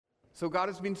So God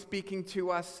has been speaking to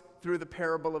us through the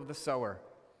parable of the sower.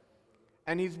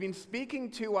 And he's been speaking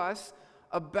to us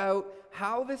about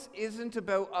how this isn't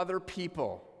about other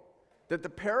people. That the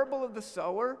parable of the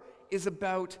sower is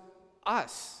about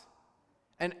us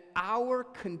and our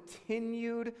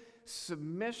continued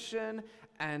submission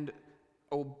and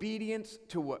obedience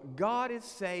to what God is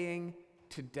saying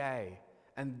today.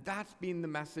 And that's been the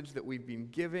message that we've been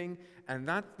giving, and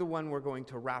that's the one we're going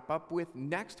to wrap up with.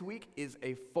 Next week is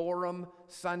a Forum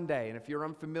Sunday, and if you're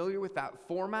unfamiliar with that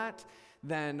format,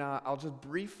 then I'll just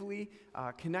briefly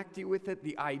connect you with it.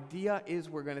 The idea is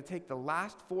we're going to take the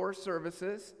last 4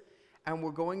 services, and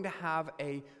we're going to have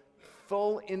a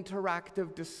full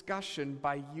interactive discussion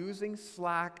by using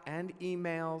Slack and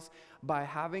emails, by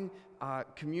having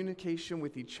communication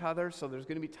with each other. So there's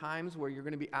going to be times where you're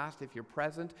going to be asked, if you're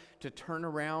present, to turn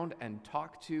around and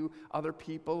talk to other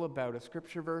people about a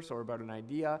scripture verse or about an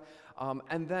idea.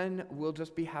 And then we'll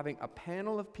just be having a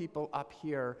panel of people up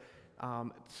here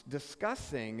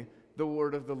discussing the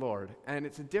word of the Lord. And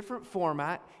it's a different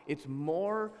format. It's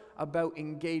more about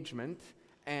engagement.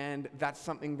 And that's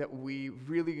something that we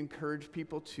really encourage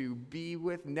people to be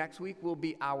with. Next week will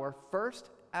be our first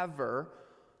ever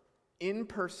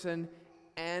in-person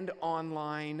and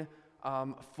online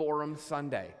Forum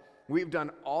Sunday. We've done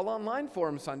all online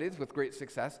Forum Sundays with great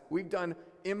success. We've done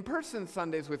in-person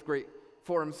Sundays with great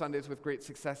Forum Sundays with great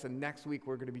success, and next week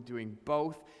we're going to be doing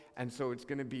both, and so it's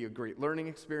going to be a great learning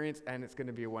experience, and it's going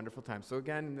to be a wonderful time. So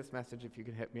again, in this message, if you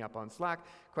can hit me up on Slack,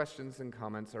 questions and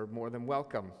comments are more than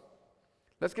welcome.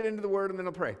 Let's get into the word, and then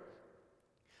I'll pray.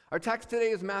 Our text today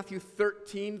is Matthew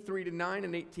 13, 3-9,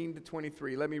 and 18 to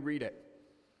 23. Let me read it.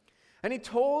 And he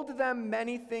told them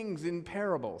many things in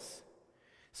parables,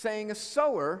 saying, a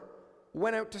sower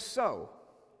went out to sow.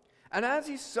 And as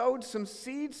he sowed, some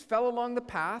seeds fell along the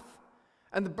path,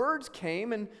 and the birds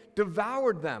came and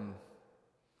devoured them.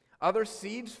 Other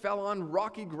seeds fell on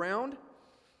rocky ground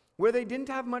where they didn't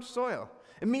have much soil.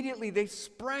 Immediately they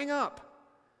sprang up,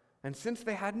 and since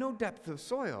they had no depth of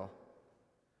soil,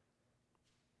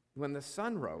 when the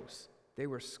sun rose, they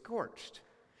were scorched.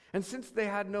 And since they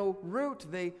had no root,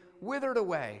 they withered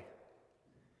away.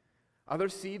 Other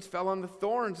seeds fell on the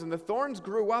thorns, and the thorns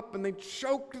grew up, and they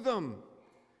choked them.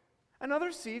 And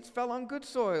other seeds fell on good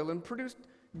soil and produced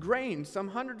grain,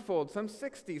 some 100-fold, some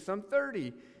 60, some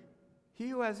 30. He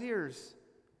who has ears,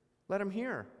 let him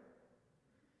hear.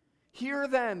 Hear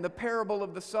then the parable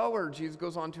of the sower, Jesus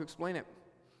goes on to explain it.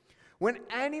 When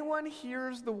anyone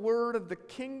hears the word of the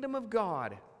kingdom of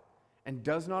God and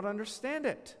does not understand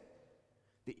it,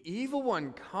 the evil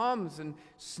one comes and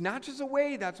snatches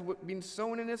away that's what's been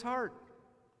sown in his heart.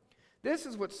 This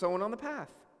is what's sown on the path.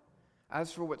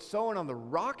 As for what's sown on the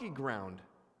rocky ground,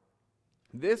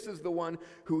 this is the one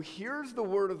who hears the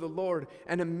word of the Lord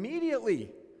and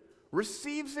immediately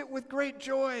receives it with great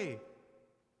joy.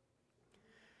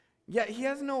 Yet he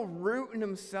has no root in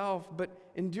himself, but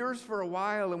endures for a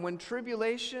while, and when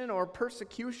tribulation or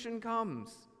persecution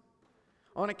comes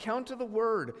on account of the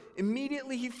word,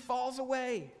 immediately he falls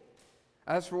away.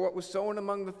 As for what was sown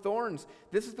among the thorns,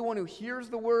 this is the one who hears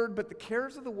the word, but the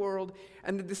cares of the world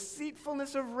and the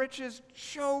deceitfulness of riches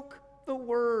choke the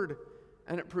word,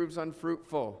 and it proves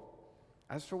unfruitful.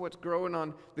 As for what's growing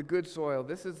on the good soil,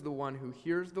 this is the one who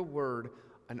hears the word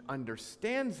and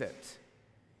understands it.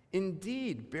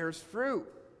 Indeed, bears fruit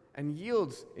and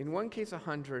yields, in one case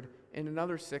 100, in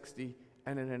another 60,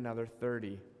 and in another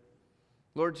 30.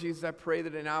 Lord Jesus, I pray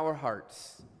that in our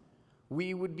hearts,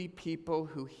 we would be people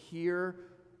who hear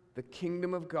the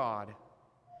kingdom of God,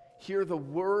 hear the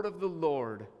word of the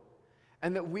Lord,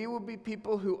 and that we will be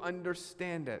people who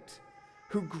understand it,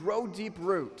 who grow deep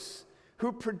roots,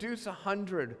 who produce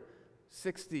 100,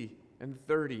 60, and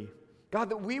 30. God,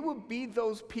 that we will be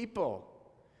those people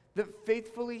that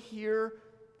faithfully hear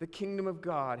the kingdom of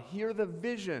God, hear the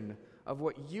vision of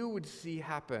what you would see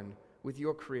happen with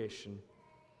your creation.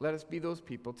 Let us be those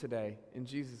people today. In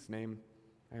Jesus' name,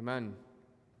 amen.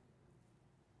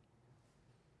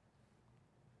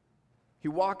 He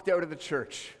walked out of the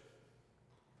church,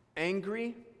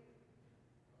 angry,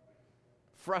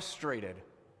 frustrated,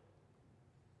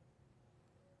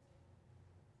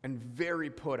 and very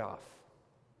put off.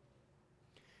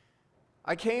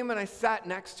 I came and I sat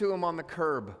next to him on the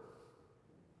curb,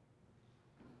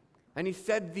 and he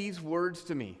said these words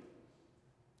to me,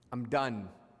 I'm done.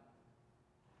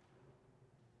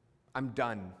 I'm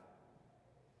done.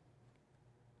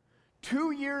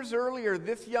 2 years earlier,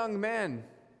 this young man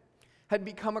had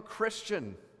become a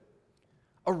Christian,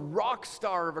 a rock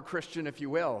star of a Christian, if you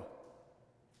will.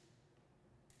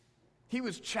 He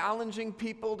was challenging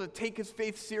people to take his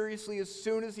faith seriously as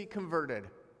soon as he converted.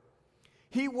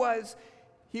 He was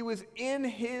in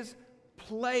his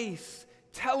place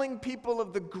telling people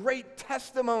of the great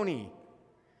testimony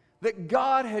that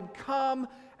God had come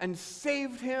and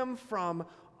saved him from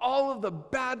all of the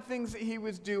bad things that he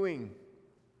was doing.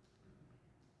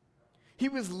 He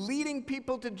was leading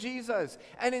people to Jesus,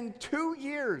 and in 2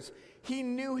 years, he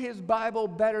knew his Bible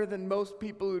better than most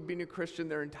people who'd been a Christian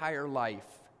their entire life.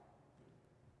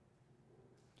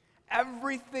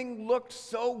 Everything looked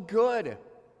so good.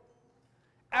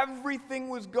 Everything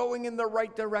was going in the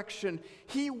right direction.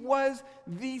 He was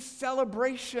the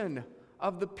celebration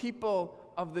of the people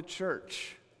of the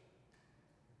church.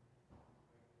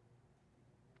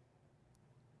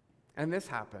 And this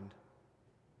happened.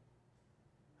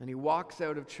 And he walks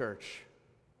out of church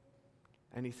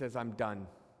and he says, I'm done.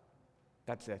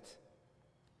 That's it.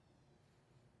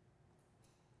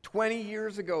 20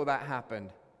 years ago that happened.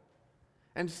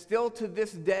 And still to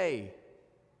this day,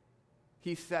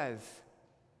 he says,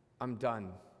 I'm done.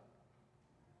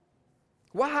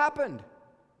 What happened?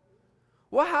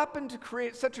 What happened to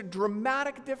create such a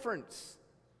dramatic difference?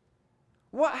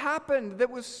 What happened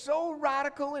that was so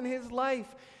radical in his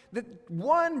life that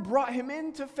one brought him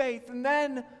into faith and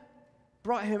then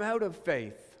brought him out of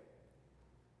faith?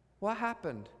 What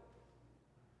happened?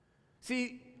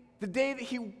 See, the day that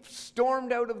he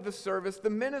stormed out of the service, the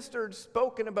minister had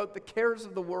spoken about the cares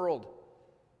of the world.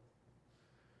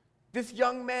 This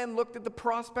young man looked at the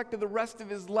prospect of the rest of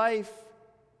his life,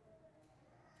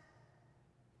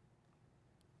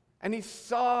 and he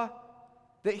saw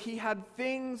that he had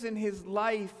things in his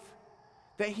life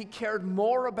that he cared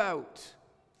more about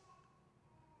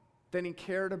than he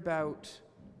cared about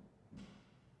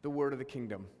the word of the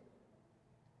kingdom.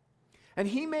 And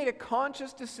he made a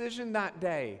conscious decision that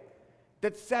day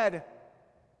that said,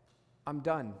 I'm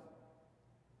done.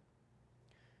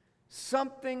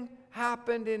 Something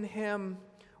happened in him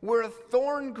where a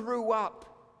thorn grew up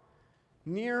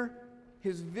near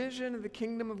his vision of the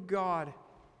kingdom of God,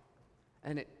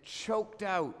 and it choked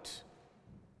out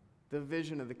the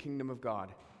vision of the kingdom of God.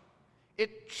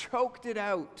 It choked it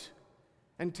out.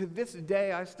 And to this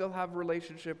day, I still have a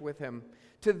relationship with him.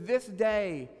 To this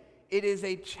day, it is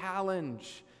a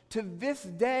challenge. To this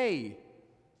day,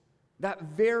 that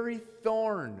very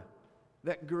thorn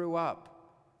that grew up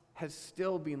has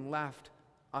still been left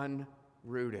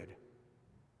unrooted.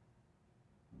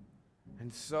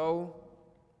 And so,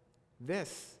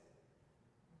 this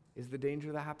is the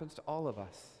danger that happens to all of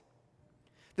us.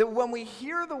 That when we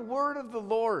hear the word of the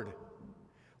Lord,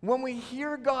 when we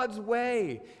hear God's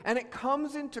way, and it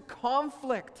comes into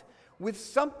conflict with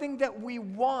something that we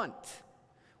want,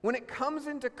 when it comes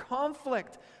into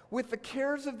conflict with the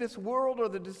cares of this world or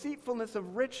the deceitfulness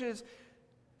of riches,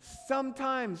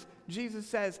 sometimes, Jesus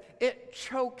says, it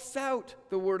chokes out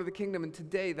the word of the kingdom. And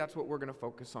today, that's what we're going to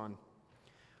focus on.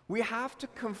 We have to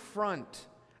confront,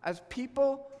 as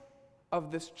people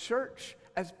of this church,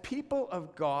 as people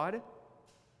of God,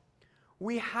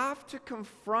 we have to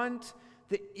confront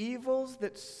the evils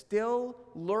that still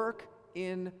lurk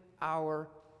in our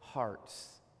hearts.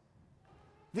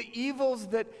 The evils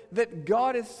that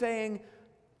God is saying,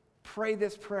 pray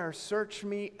this prayer, search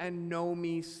me and know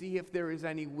me, see if there is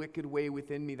any wicked way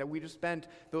within me. That we just spent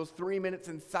those 3 minutes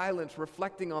in silence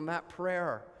reflecting on that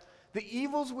prayer. The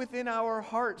evils within our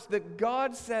hearts that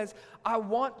God says, I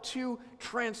want to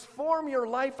transform your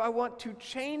life, I want to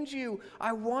change you,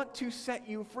 I want to set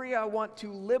you free, I want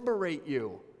to liberate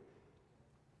you.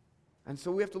 And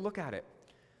so we have to look at it.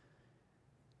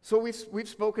 So we've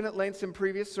spoken at length in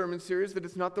previous sermon series that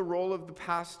it's not the role of the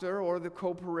pastor or the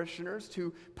co-parishioners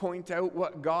to point out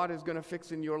what God is going to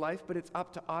fix in your life, but it's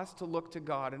up to us to look to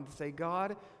God and to say,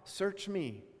 God, search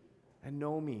me and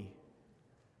know me.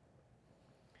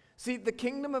 See, the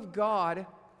kingdom of God,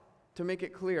 to make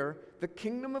it clear, the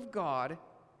kingdom of God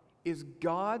is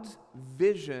God's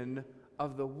vision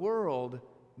of the world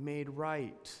made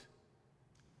right.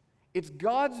 It's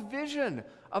God's vision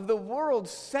of the world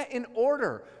set in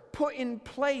order, put in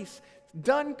place,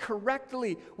 done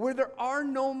correctly, where there are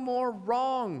no more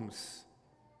wrongs.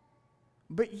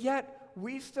 But yet,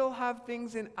 we still have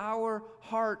things in our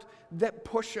heart that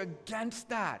push against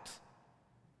that.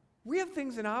 We have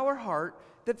things in our heart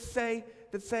that say,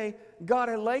 God,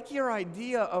 I like your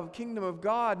idea of kingdom of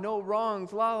God, no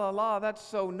wrongs, la, la, la, that's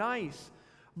so nice.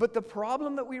 But the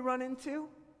problem that we run into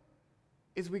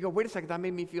is we go, wait a second, that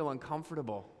made me feel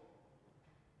uncomfortable.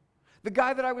 The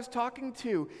guy that I was talking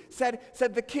to said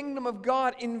the kingdom of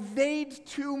God invades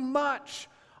too much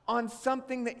on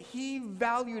something that he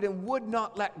valued and would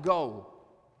not let go.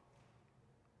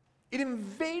 It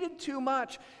invaded too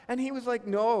much, and he was like,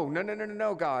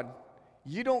 no, God.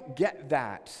 You don't get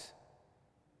that.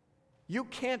 You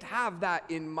can't have that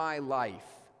in my life.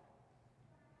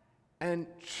 And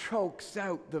chokes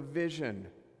out the vision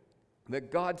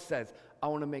that God says, I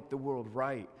want to make the world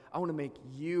right. I want to make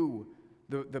you,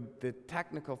 the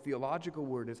technical theological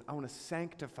word is, I want to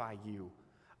sanctify you.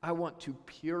 I want to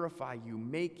purify you,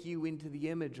 make you into the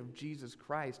image of Jesus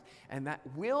Christ. And that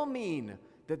will mean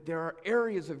that there are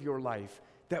areas of your life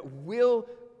that will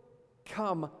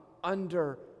come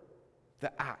under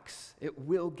the axe. It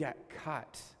will get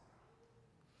cut.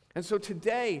 And so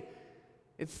today,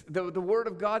 it's the Word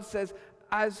of God says,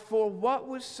 as for what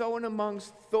was sown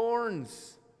amongst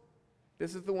thorns,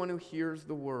 this is the one who hears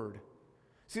the word.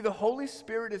 See, the Holy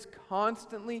Spirit is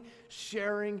constantly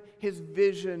sharing his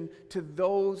vision to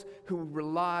those who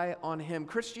rely on him.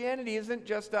 Christianity isn't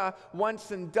just a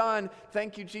once and done,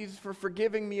 thank you, Jesus, for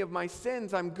forgiving me of my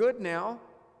sins. I'm good now.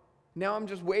 Now I'm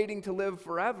just waiting to live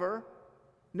forever.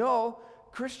 No,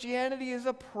 Christianity is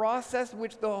a process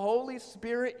which the Holy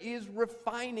Spirit is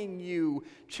refining you,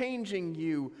 changing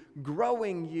you,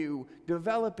 growing you,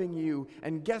 developing you.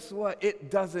 And guess what?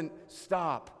 It doesn't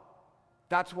stop.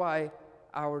 That's why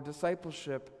our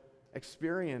discipleship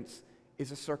experience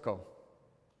is a circle,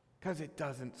 because it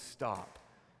doesn't stop.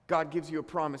 God gives you a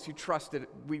promise. You trust it.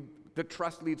 The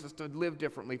trust leads us to live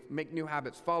differently, make new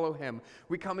habits, follow him.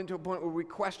 We come into a point where we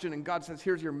question, and God says,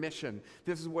 here's your mission.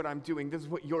 This is what I'm doing. This is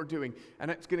what you're doing.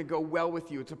 And it's going to go well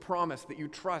with you. It's a promise that you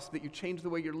trust, that you change the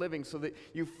way you're living so that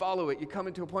you follow it. You come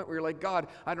into a point where you're like, God,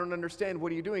 I don't understand.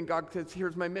 What are you doing? God says,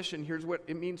 here's my mission. Here's what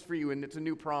it means for you. And it's a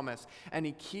new promise. And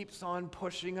he keeps on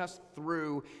pushing us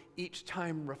through, each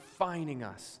time refining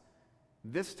us.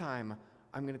 This time,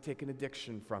 I'm going to take an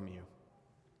addiction from you.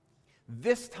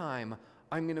 This time,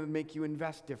 I'm going to make you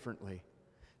invest differently.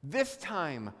 This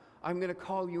time, I'm going to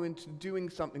call you into doing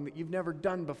something that you've never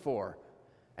done before.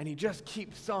 And he just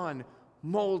keeps on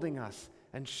molding us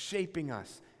and shaping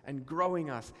us and growing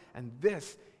us. And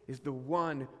this is the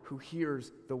one who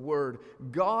hears the word.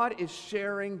 God is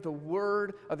sharing the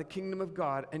word of the kingdom of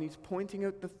God, and he's pointing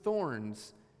out the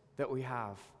thorns that we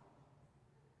have.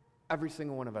 Every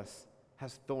single one of us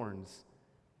has thorns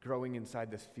growing inside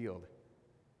this field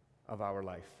of our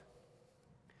life.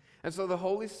 And so the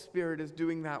Holy Spirit is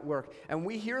doing that work. And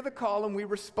we hear the call and we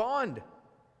respond.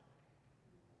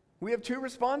 We have two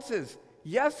responses.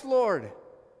 Yes, Lord,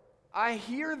 I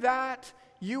hear that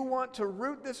you want to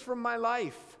root this from my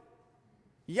life.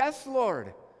 Yes,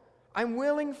 Lord, I'm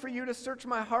willing for you to search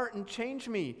my heart and change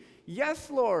me. Yes,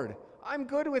 Lord, I'm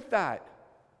good with that.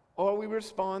 Or we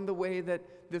respond the way that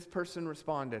this person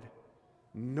responded.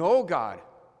 No, God,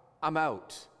 I'm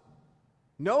out.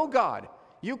 No, God,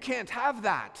 you can't have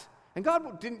that. And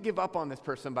God didn't give up on this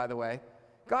person, by the way.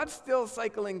 God's still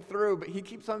cycling through, but he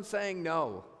keeps on saying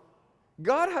no.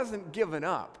 God hasn't given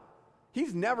up.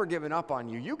 He's never given up on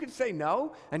you. You could say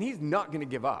no, and he's not going to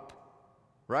give up.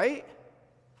 Right?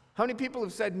 How many people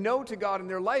have said no to God in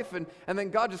their life, and then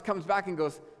God just comes back and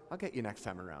goes, I'll get you next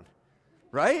time around.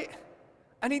 Right?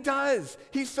 And he does.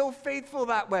 He's so faithful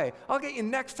that way. I'll get you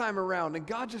next time around. And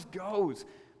God just goes.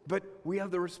 But we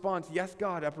have the response, yes,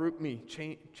 God, uproot me,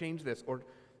 change this. Or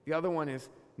the other one is,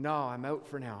 no, I'm out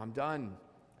for now, I'm done.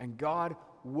 And God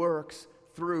works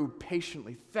through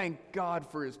patiently. Thank God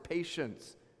for his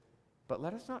patience. But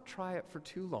let us not try it for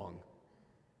too long,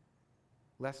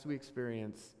 lest we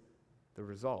experience the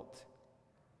result.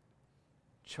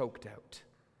 Choked out.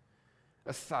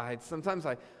 Aside, sometimes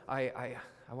I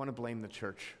want to blame the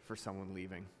church for someone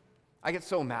leaving. I get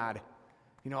so mad.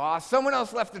 Someone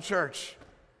else left the church.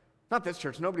 Not this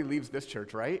church. Nobody leaves this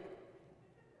church, right?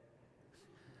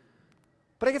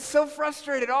 But I get so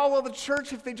frustrated. The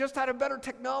church, if they just had a better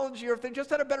technology, or if they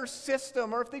just had a better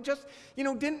system, or if they just,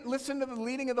 didn't listen to the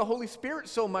leading of the Holy Spirit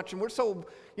so much, and we're so,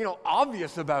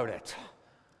 obvious about it,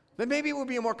 then maybe it would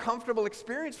be a more comfortable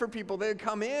experience for people. They'd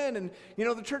come in, and,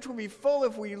 the church would be full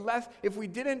if we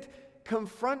didn't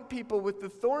confront people with the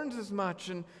thorns as much.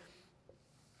 And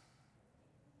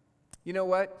you know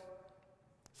what?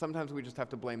 Sometimes we just have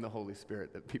to blame the Holy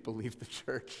Spirit that people leave the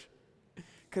church.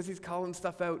 Because he's calling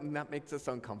stuff out, and that makes us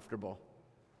uncomfortable.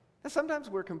 And sometimes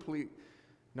we're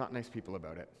not nice people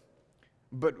about it.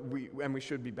 And we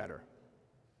should be better.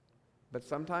 But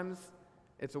sometimes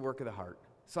it's a work of the heart.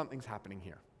 Something's happening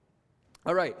here.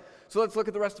 All right, so let's look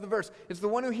at the rest of the verse. It's the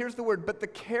one who hears the word, but the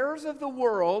cares of the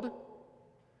world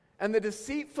and the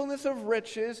deceitfulness of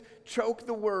riches choke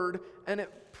the word, and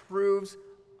it proves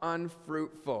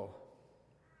unfruitful.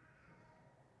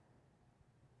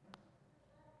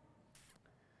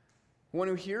 One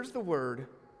who hears the word,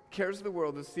 cares of the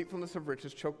world, the deceitfulness of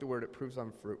riches, choke the word, it proves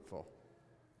unfruitful.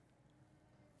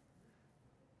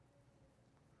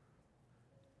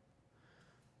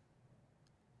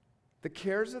 The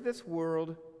cares of this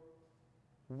world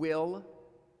will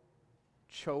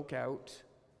choke out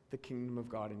the kingdom of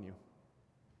God in you.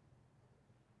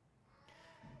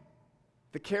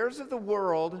 The cares of the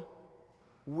world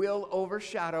will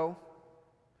overshadow,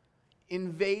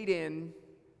 invade in,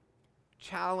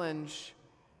 challenge,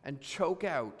 and choke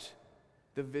out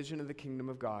the vision of the kingdom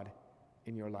of God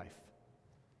in your life.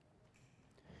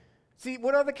 See,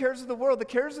 what are the cares of the world? The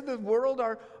cares of the world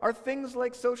are things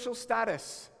like social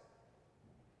status,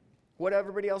 what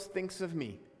everybody else thinks of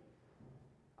me.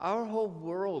 Our whole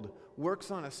world works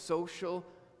on a social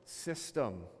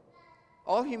system.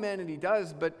 All humanity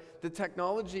does, but the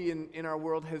technology in our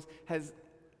world has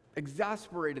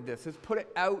exasperated this, has put it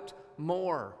out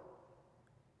more.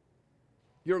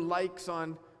 Your likes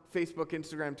on Facebook,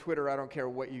 Instagram, Twitter, I don't care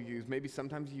what you use. Maybe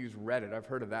sometimes you use Reddit. I've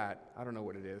heard of that. I don't know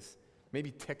what it is.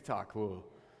 Maybe TikTok. Whoa,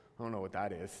 I don't know what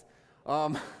that is.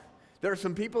 There are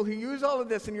some people who use all of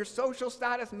this, and your social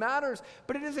status matters,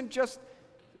 but it isn't just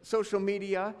social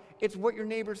media. It's what your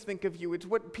neighbors think of you. It's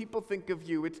what people think of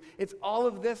you. It's all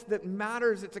of this that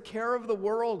matters. It's a care of the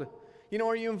world. You know,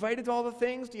 are you invited to all the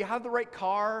things? Do you have the right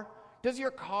car? Does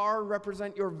your car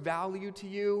represent your value to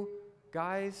you?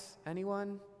 Guys,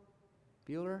 anyone?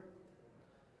 Bueller?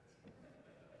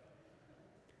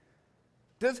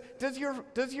 Does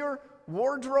your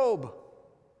wardrobe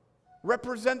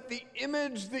represent the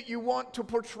image that you want to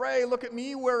portray? Look at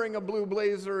me wearing a blue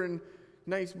blazer and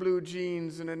nice blue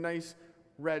jeans and a nice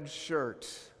red shirt.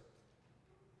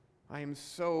 I am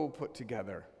so put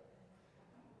together.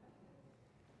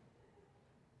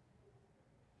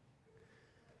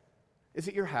 Is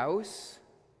it your house?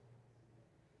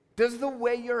 Does the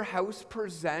way your house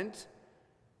present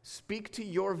speak to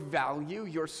your value,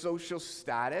 your social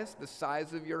status, the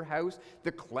size of your house,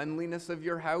 the cleanliness of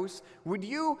your house? Would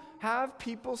you have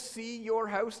people see your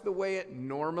house the way it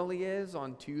normally is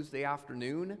on Tuesday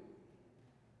afternoon?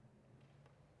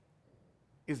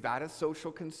 Is that a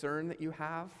social concern that you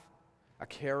have? A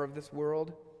care of this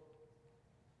world?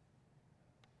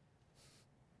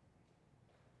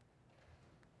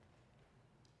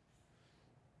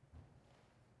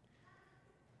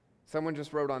 Someone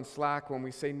just wrote on Slack, when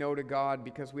we say no to God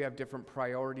because we have different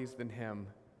priorities than Him,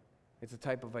 it's a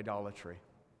type of idolatry.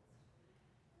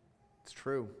 It's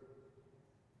true.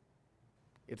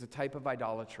 It's a type of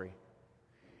idolatry.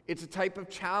 It's a type of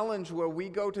challenge where we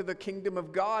go to the kingdom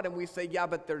of God and we say, yeah,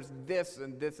 but there's this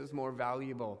and this is more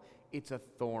valuable. It's a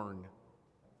thorn.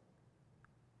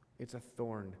 It's a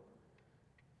thorn.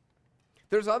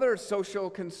 There's other social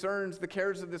concerns, the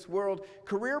cares of this world,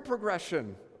 career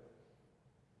progression.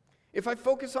 If I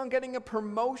focus on getting a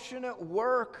promotion at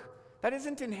work, that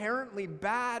isn't inherently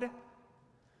bad.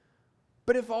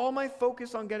 But if all my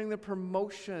focus on getting the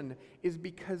promotion is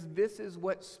because this is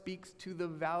what speaks to the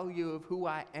value of who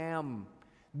I am,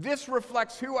 this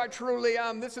reflects who I truly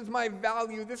am, this is my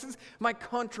value, this is my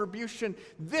contribution,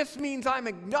 this means I'm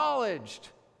acknowledged.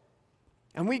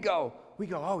 And we go,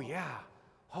 oh yeah,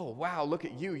 oh wow, look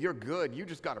at you, you're good, you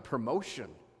just got a promotion.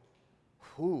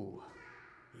 Ooh,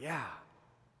 yeah.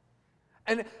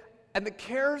 And the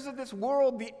cares of this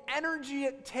world, the energy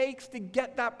it takes to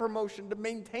get that promotion, to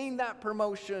maintain that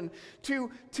promotion,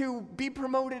 to be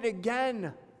promoted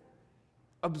again,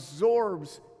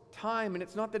 absorbs time. And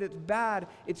it's not that it's bad,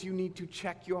 it's you need to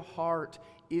check your heart.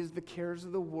 Is the cares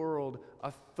of the world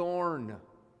a thorn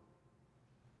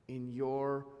in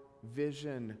your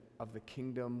vision of the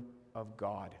kingdom of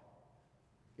God?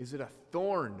 Is it a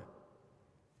thorn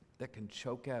that can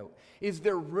choke out? Is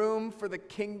there room for the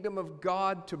kingdom of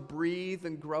God to breathe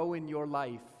and grow in your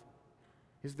life?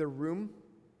 Is there room?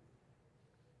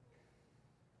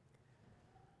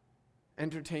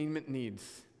 Entertainment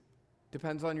needs.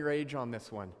 Depends on your age on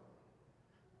this one.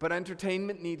 But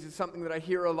entertainment needs is something that I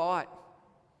hear a lot.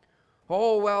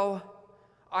 Oh, well,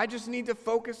 I just need to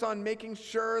focus on making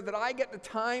sure that I get the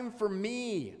time for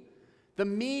me. The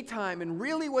me time. And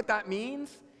really what that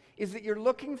means is that you're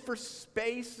looking for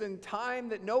space and time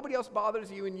that nobody else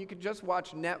bothers you and you can just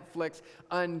watch Netflix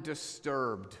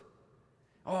undisturbed.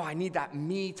 Oh, I need that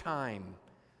me time.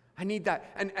 I need that.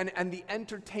 And the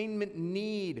entertainment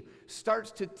need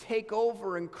starts to take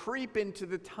over and creep into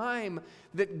the time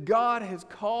that God has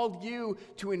called you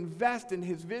to invest in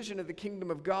His vision of the kingdom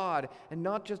of God and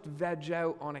not just veg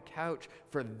out on a couch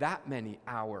for that many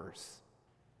hours.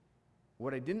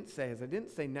 What I didn't say is I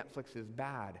didn't say Netflix is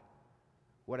bad.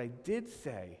 What I did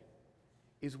say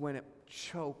is when it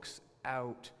chokes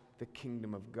out the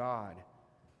kingdom of God,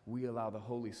 we allow the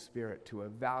Holy Spirit to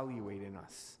evaluate in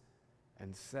us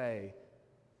and say,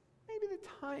 maybe the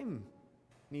time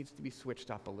needs to be switched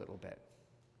up a little bit.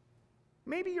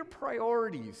 Maybe your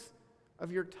priorities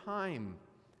of your time.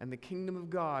 And the kingdom of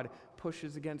God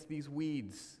pushes against these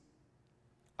weeds.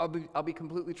 I'll be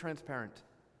completely transparent.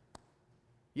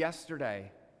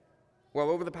 Yesterday,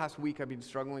 over the past week, I've been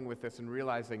struggling with this and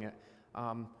realizing it.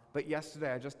 But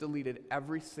yesterday, I just deleted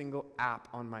every single app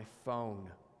on my phone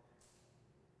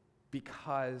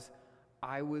because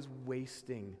I was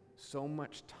wasting so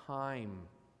much time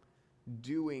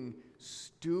doing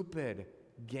stupid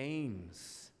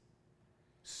games.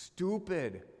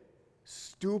 Stupid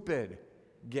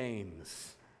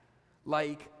games.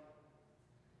 Like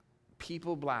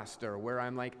People Blaster, where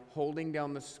I'm like holding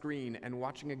down the screen and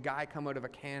watching a guy come out of a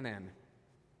cannon.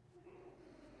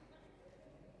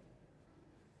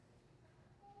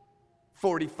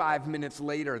 "45 minutes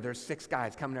later, there's 6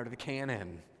 guys coming out of the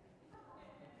cannon.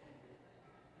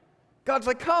 God's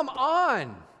like, come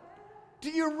on!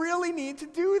 Do you really need to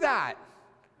do that?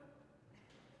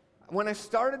 When I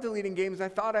started deleting games, I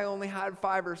thought I only had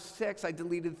 5 or 6. I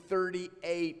deleted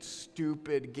 38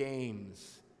 stupid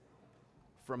games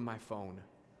from my phone.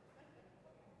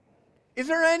 Is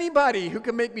there anybody who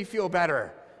can make me feel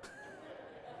better?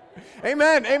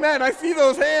 Amen, amen. I see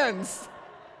those hands.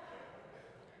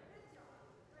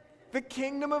 The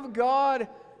kingdom of God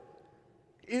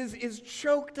is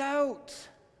choked out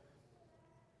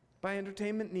by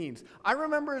entertainment needs. I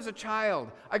remember as a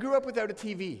child, I grew up without a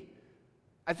TV.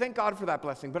 I thank God for that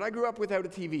blessing, but I grew up without a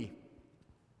TV.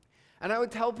 And I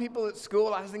would tell people at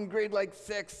school, I was in grade like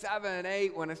 6, 7,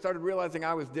 8, when I started realizing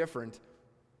I was different.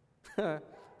 I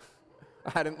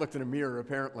hadn't looked in a mirror,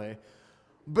 apparently.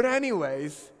 But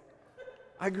anyways,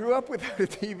 I grew up without a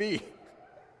TV.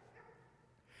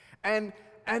 And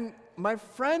my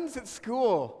friends at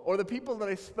school, or the people that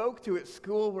I spoke to at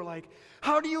school, were like,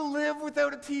 how do you live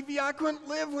without a TV? I couldn't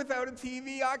live without a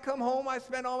TV. I come home, I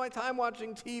spend all my time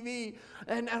watching TV,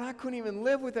 and I couldn't even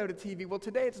live without a TV. Well,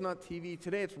 today it's not TV.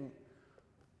 Today it's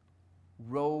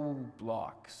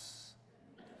Roblox.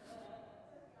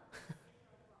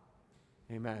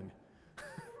 Amen.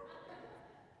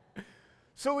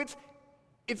 So it's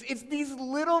these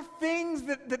little things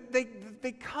that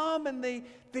they come and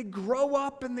they grow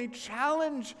up and they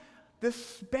challenge the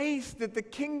space that the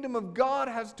kingdom of God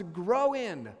has to grow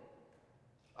in.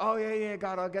 Oh yeah,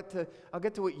 God, I'll get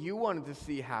to what you wanted to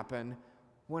see happen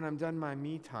when I'm done my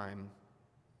me time.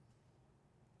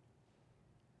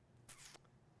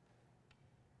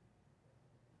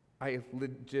 I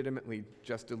legitimately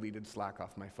just deleted Slack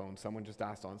off my phone. Someone just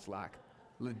asked on Slack.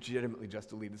 Legitimately just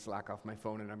deleted Slack off my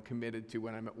phone, and I'm committed to,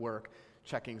 when I'm at work,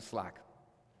 checking Slack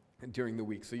during the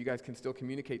week. So you guys can still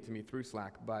communicate to me through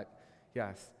Slack, but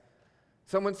yes.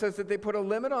 Someone says that they put a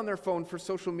limit on their phone for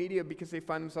social media because they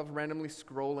find themselves randomly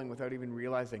scrolling without even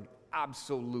realizing.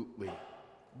 Absolutely.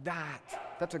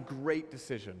 That's a great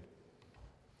decision.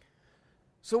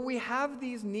 So we have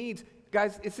these needs.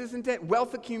 Guys, this isn't it.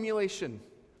 Wealth accumulation.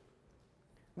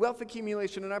 Wealth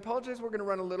accumulation, and I apologize we're going to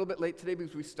run a little bit late today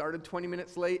because we started 20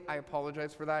 minutes late. I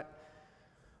apologize for that.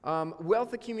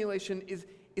 Wealth accumulation,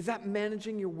 is that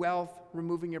managing your wealth,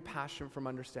 removing your passion from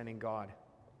understanding God?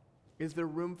 Is there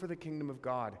room for the kingdom of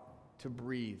God to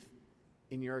breathe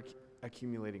in your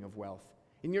accumulating of wealth?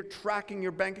 In your tracking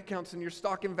your bank accounts and your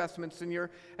stock investments and your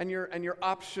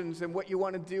options and what you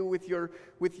want to do with your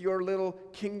little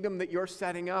kingdom that you're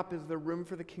setting up, is there room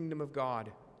for the kingdom of God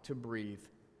to breathe?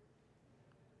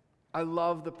 I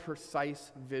love the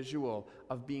precise visual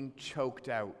of being choked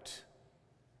out.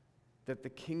 That the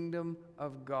kingdom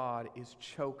of God is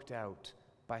choked out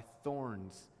by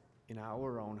thorns in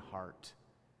our own heart.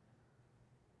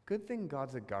 Good thing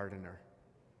God's a gardener.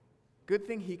 Good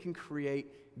thing he can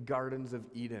create gardens of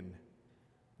Eden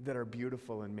that are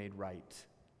beautiful and made right.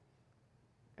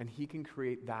 And he can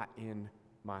create that in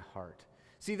my heart.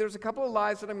 See, there's a couple of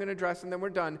lies that I'm going to address, and then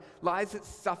we're done. Lies that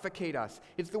suffocate us.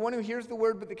 It's the one who hears the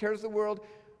word, but the cares of the world,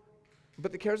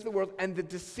 and the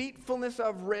deceitfulness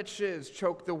of riches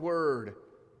choke the word,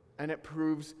 and it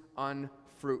proves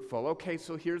unfruitful. Okay,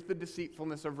 so here's the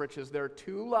deceitfulness of riches. There are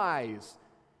 2 lies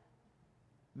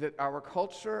that our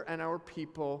culture and our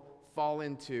people fall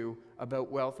into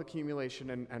about wealth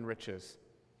accumulation and riches.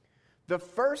 The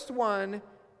first one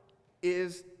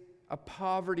is a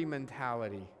poverty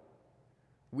mentality.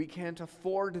 We can't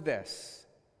afford this.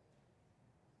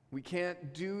 We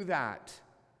can't do that.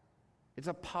 It's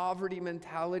a poverty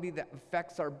mentality that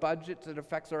affects our budgets, it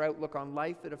affects our outlook on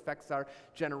life, it affects our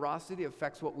generosity, it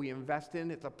affects what we invest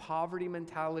in. It's a poverty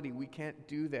mentality. We can't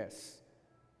do this.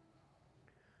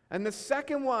 And the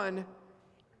second one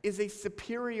is a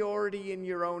superiority in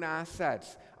your own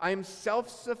assets. I am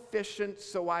self-sufficient,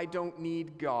 so I don't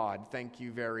need God. Thank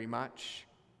you very much.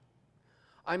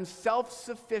 I'm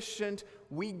self-sufficient.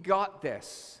 We got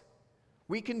this.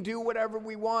 We can do whatever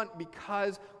we want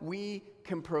because we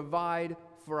can provide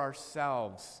for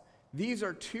ourselves. These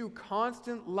are two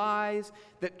constant lies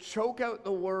that choke out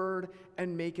the word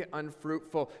and make it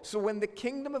unfruitful. So when the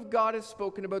kingdom of God is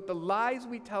spoken about, the lies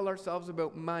we tell ourselves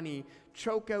about money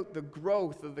choke out the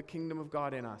growth of the kingdom of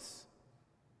God in us.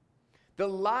 The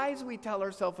lies we tell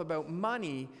ourselves about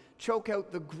money choke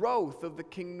out the growth of the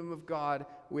kingdom of God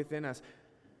within us.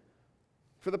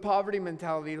 For the poverty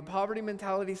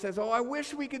mentality says, oh, I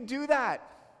wish we could do that.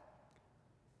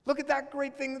 Look at that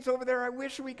great thing that's over there. I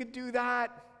wish we could do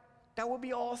that. That would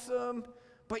be awesome.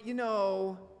 But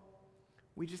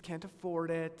we just can't afford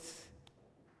it.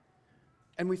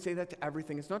 And we say that to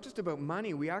everything. It's not just about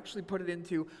money. We actually put it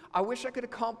into, I wish I could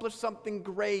accomplish something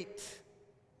great,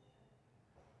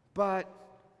 but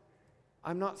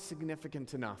I'm not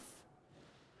significant enough.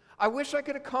 I wish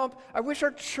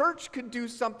our church could do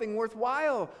something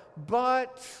worthwhile,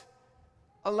 but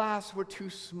alas, we're too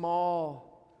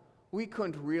small. We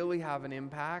couldn't really have an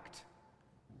impact.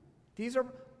 These are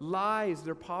lies.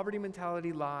 They're poverty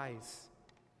mentality lies.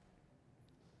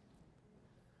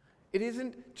 It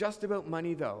isn't just about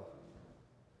money, though.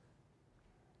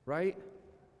 Right?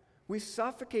 We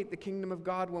suffocate the kingdom of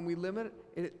God when we limit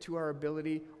it to our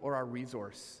ability or our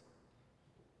resource.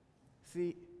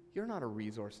 See, you're not a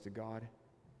resource to God.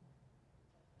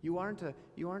 You aren't a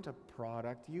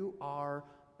product. You are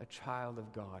a child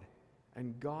of God.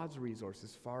 And God's resource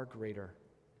is far greater.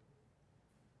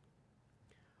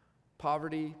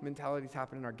 Poverty mentalities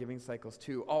happen in our giving cycles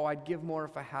too. Oh, I'd give more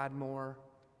if I had more.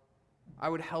 I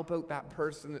would help out that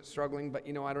person that's struggling, but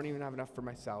I don't even have enough for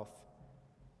myself.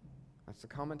 That's the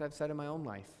comment I've said in my own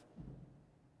life.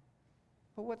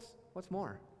 But what's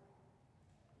more?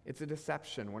 It's a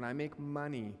deception. When I make more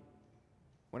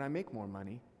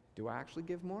money, do I actually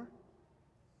give more?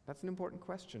 That's an important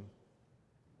question.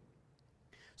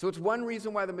 So it's one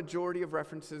reason why the majority of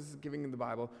references giving in the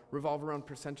Bible revolve around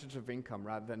percentage of income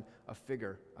rather than a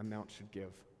figure amount should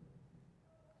give.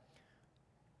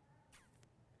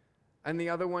 And the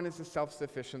other one is the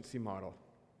self-sufficiency model.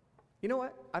 You know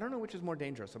what? I don't know which is more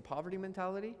dangerous, a poverty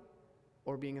mentality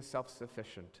or being a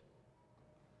self-sufficient.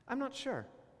 I'm not sure.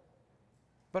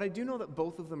 But I do know that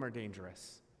both of them are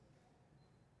dangerous.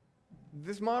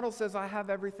 This model says I have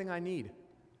everything I need.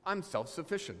 I'm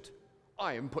self-sufficient.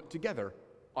 I am put together.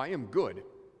 I am good.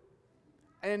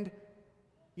 And,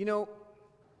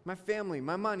 my family,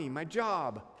 my money, my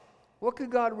job, what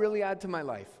could God really add to my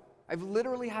life? I've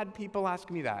literally had people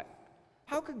ask me that.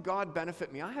 How could God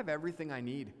benefit me? I have everything I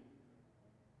need.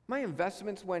 My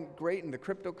investments went great in the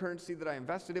cryptocurrency that I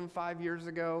invested in 5 years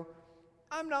ago.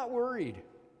 I'm not worried.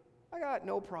 I got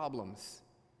no problems.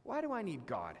 Why do I need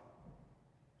God?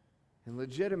 And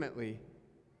legitimately,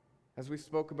 as we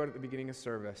spoke about at the beginning of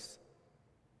service,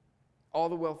 all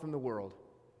the wealth in the world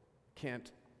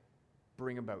can't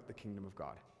bring about the kingdom of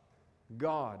God.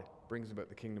 God brings about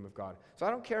the kingdom of God. So I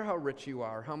don't care how rich you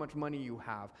are, how much money you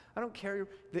have. I don't care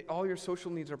that all your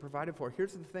social needs are provided for.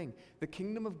 Here's the thing. The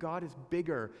kingdom of God is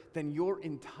bigger than your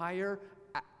entire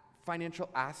financial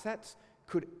assets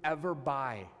could ever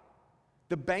buy.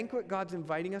 The banquet God's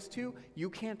inviting us to, you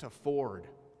can't afford.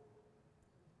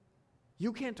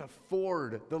 You can't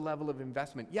afford the level of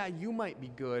investment. Yeah, you might be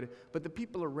good, but the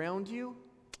people around you,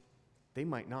 they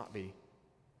might not be.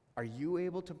 Are you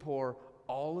able to pour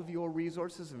all of your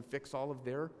resources and fix all of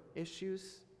their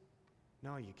issues?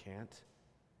 No, you can't.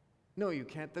 No, you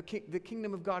can't. The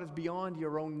kingdom of God is beyond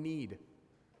your own need.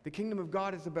 The kingdom of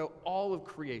God is about all of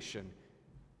creation.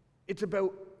 It's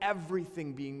about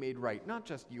everything being made right, not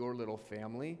just your little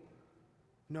family.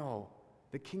 No,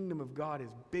 the kingdom of God is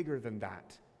bigger than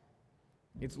that.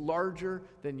 It's larger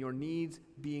than your needs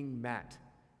being met.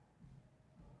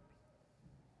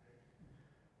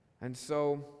 And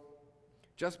so,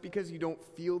 just because you don't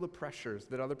feel the pressures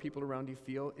that other people around you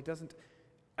feel, it doesn't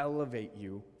elevate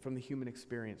you from the human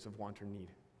experience of want or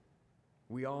need.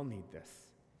 We all need this.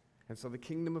 And so the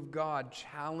kingdom of God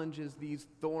challenges these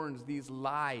thorns, these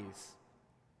lies.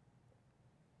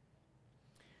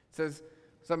 It says,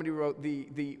 somebody wrote,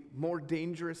 the more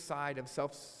dangerous side of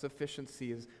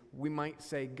self-sufficiency is we might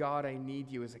say, God, I need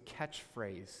you as a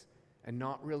catchphrase and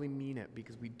not really mean it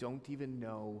because we don't even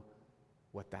know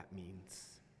what that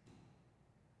means.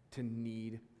 To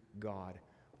need God.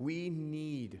 We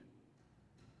need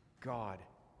God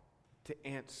to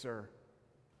answer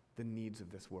the needs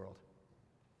of this world.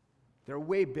 They're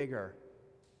way bigger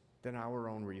than our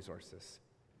own resources.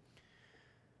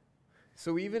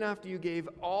 So even after you gave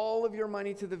all of your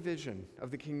money to the vision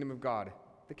of the kingdom of God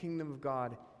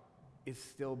is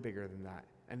still bigger than that.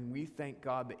 And we thank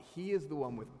God that He is the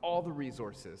one with all the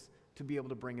resources to be able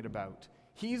to bring it about.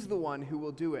 He's the one who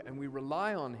will do it, and we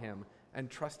rely on him and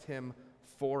trust him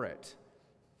for it.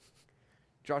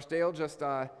 Josh Dale just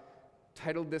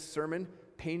titled this sermon,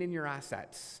 Pain in Your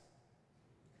Assets.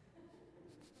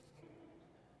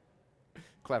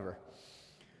 Clever.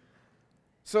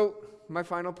 So, my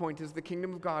final point is the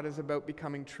kingdom of God is about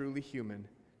becoming truly human,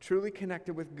 truly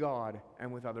connected with God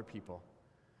and with other people.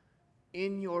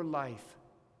 In your life,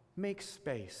 make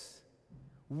space.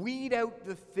 Weed out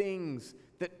the things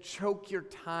that choke your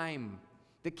time,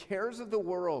 the cares of the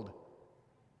world,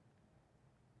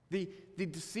 the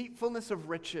deceitfulness of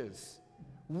riches.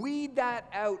 Weed that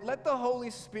out. Let the Holy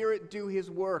Spirit do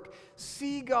his work.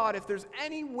 See, God, if there's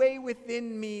any way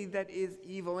within me that is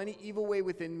evil, any evil way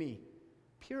within me,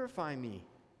 purify me.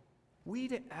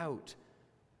 Weed it out.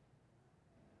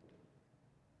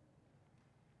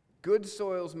 Good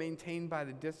soil is maintained by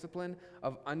the discipline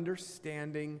of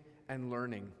understanding and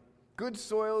learning. Good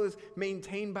soil is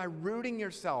maintained by rooting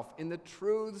yourself in the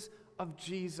truths of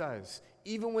Jesus,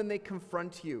 even when they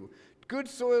confront you. Good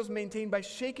soil is maintained by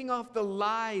shaking off the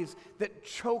lies that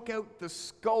choke out the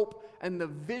scope and the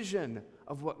vision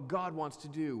of what God wants to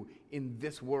do in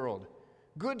this world.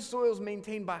 Good soil is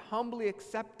maintained by humbly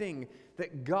accepting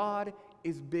that God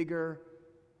is bigger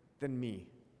than me,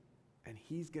 and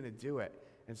he's going to do it.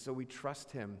 And so we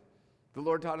trust him. The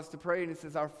Lord taught us to pray, and he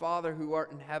says, Our Father who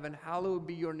art in heaven, hallowed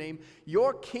be your name.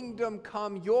 Your kingdom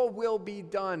come, your will be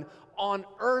done on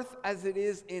earth as it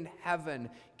is in heaven.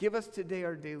 Give us today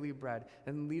our daily bread,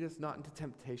 and lead us not into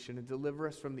temptation, and deliver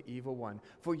us from the evil one.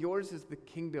 For yours is the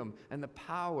kingdom, and the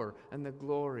power, and the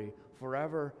glory,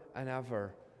 forever and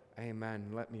ever.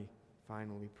 Amen. Let me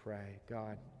finally pray.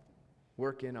 God,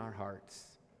 work in our hearts.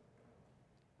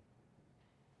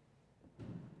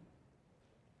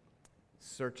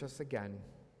 Search us again.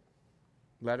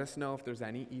 Let us know if there's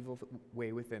any evil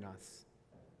way within us.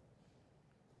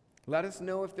 Let us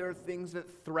know if there are things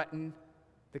that threaten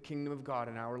the kingdom of God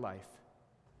in our life.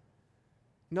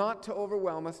 Not to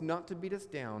overwhelm us, not to beat us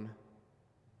down,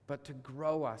 but to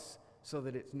grow us so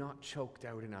that it's not choked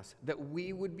out in us. That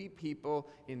we would be people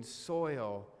in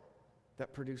soil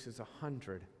that produces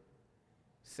 100,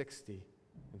 60,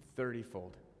 and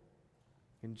 30-fold.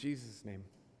 In Jesus' name,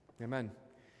 amen.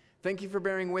 Thank you for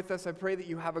bearing with us. I pray that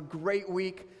you have a great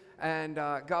week, and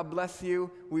God bless you.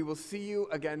 We will see you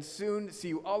again soon. See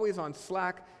you always on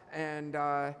Slack, and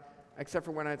except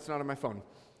for when it's not on my phone.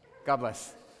 God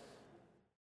bless.